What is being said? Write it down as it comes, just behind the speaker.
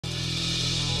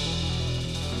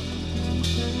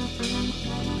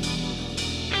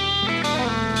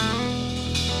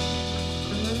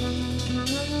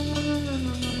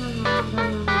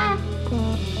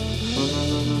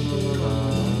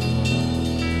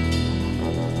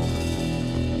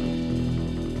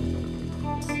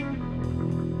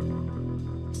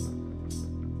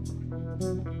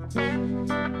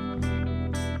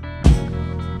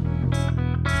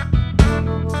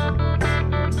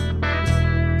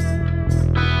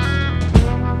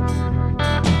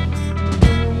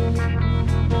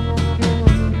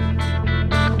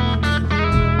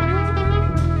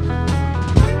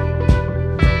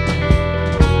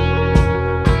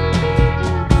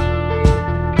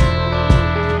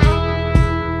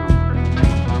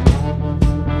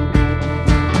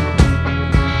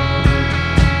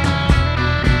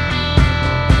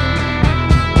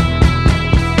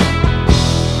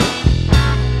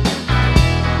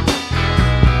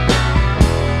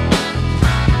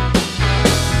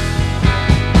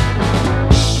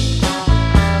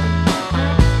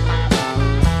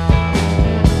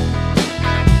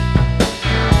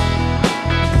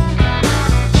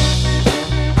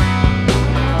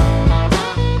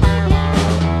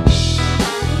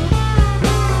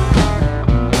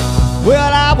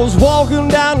Was walking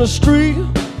down the street,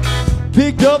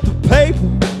 picked up the paper.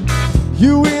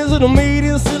 You into the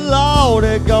meeting, said, Lord,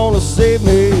 they're gonna save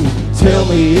me. Tell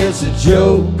me it's a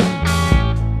joke.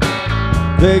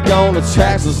 They're gonna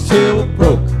tax us till we're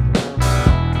broke.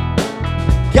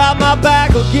 Got my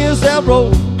back against that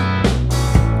road,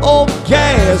 oh,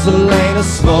 gasoline and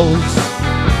smokes.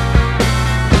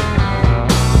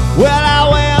 Well,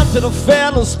 I went to the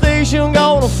filling station,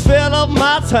 gonna fill up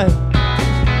my tank.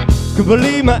 Could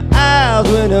believe my eyes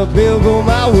when the bill go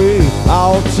my way.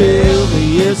 Oh, tell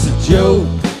me it's a joke.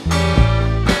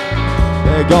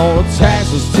 They're gonna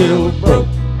tax us till we're broke.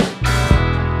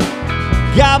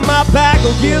 Got my back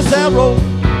against that road,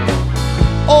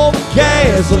 oh,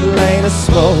 gasoline and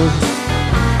smoke.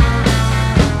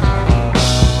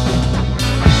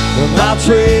 And I'll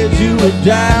trade you a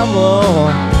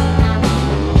diamond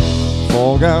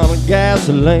for a gallon of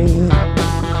gasoline.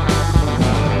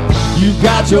 You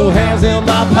got your hands in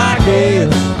my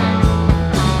pockets.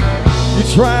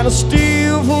 You're trying to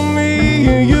steal from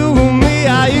me, you and me.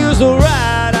 I used to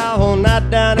ride all night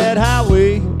down that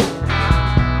highway.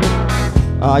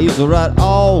 I used to ride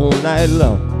all night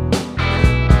long.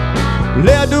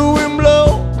 Let the wind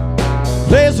blow,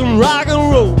 play some rock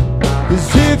and roll.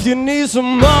 'Cause if you need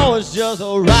some more, it's just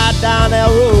a ride down that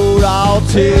road. Oh,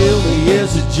 tell me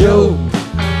it's a joke.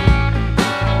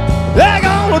 They're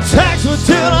gonna tax me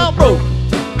till I'm broke.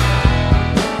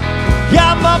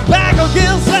 Got my back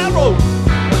against that road,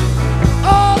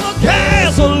 all the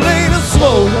gasoline and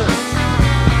smoke.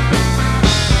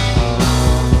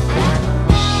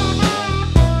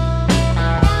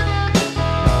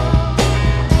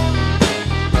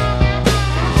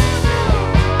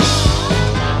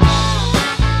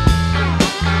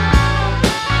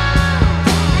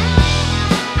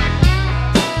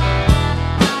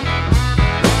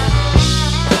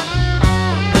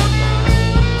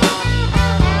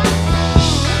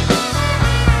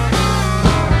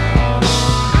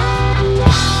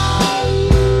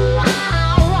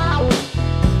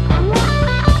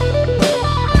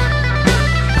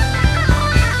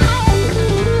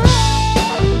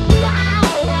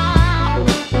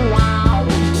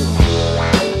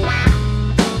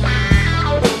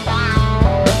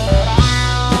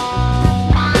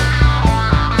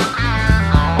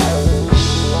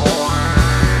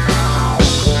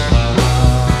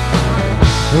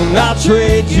 I'll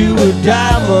trade you a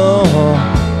diamond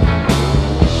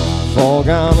for a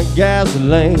gallon of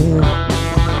gasoline.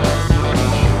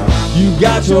 You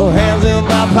got your hands in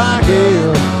my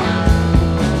pocket.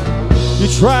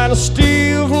 You're trying to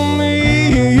steal from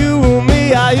me, you and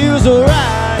me. I used to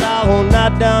ride all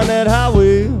night down that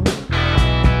highway.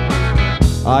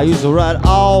 I used to ride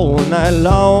all night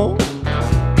long.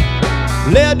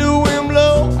 Let the wind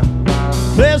blow,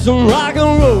 play some rock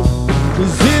and roll.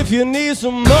 'Cause if you need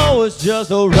some more, it's just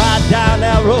a ride down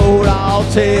that road. Oh,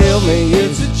 tell me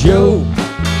it's a joke.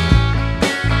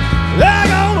 They're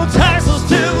gonna tax us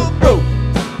till we're broke.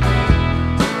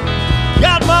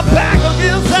 Got my back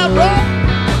against that road,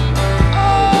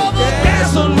 all the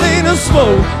gasoline and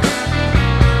smoke.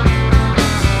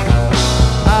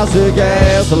 I said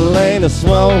gasoline and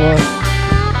smoke.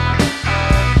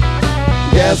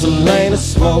 Gasoline and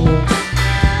smoke.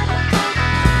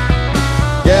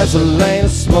 Gasoline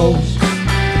and smoke.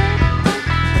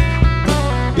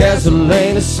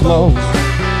 Gasoline and smoke.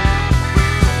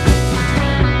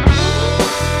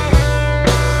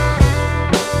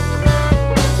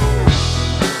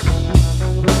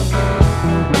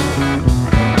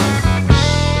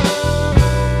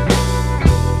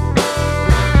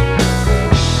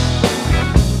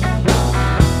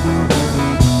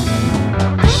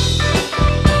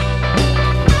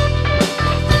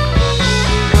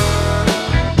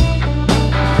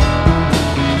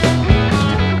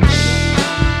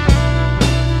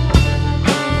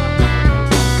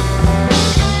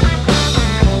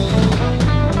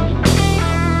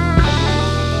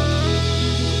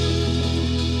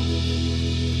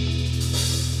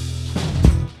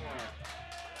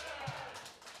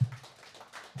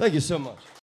 Thank you so much.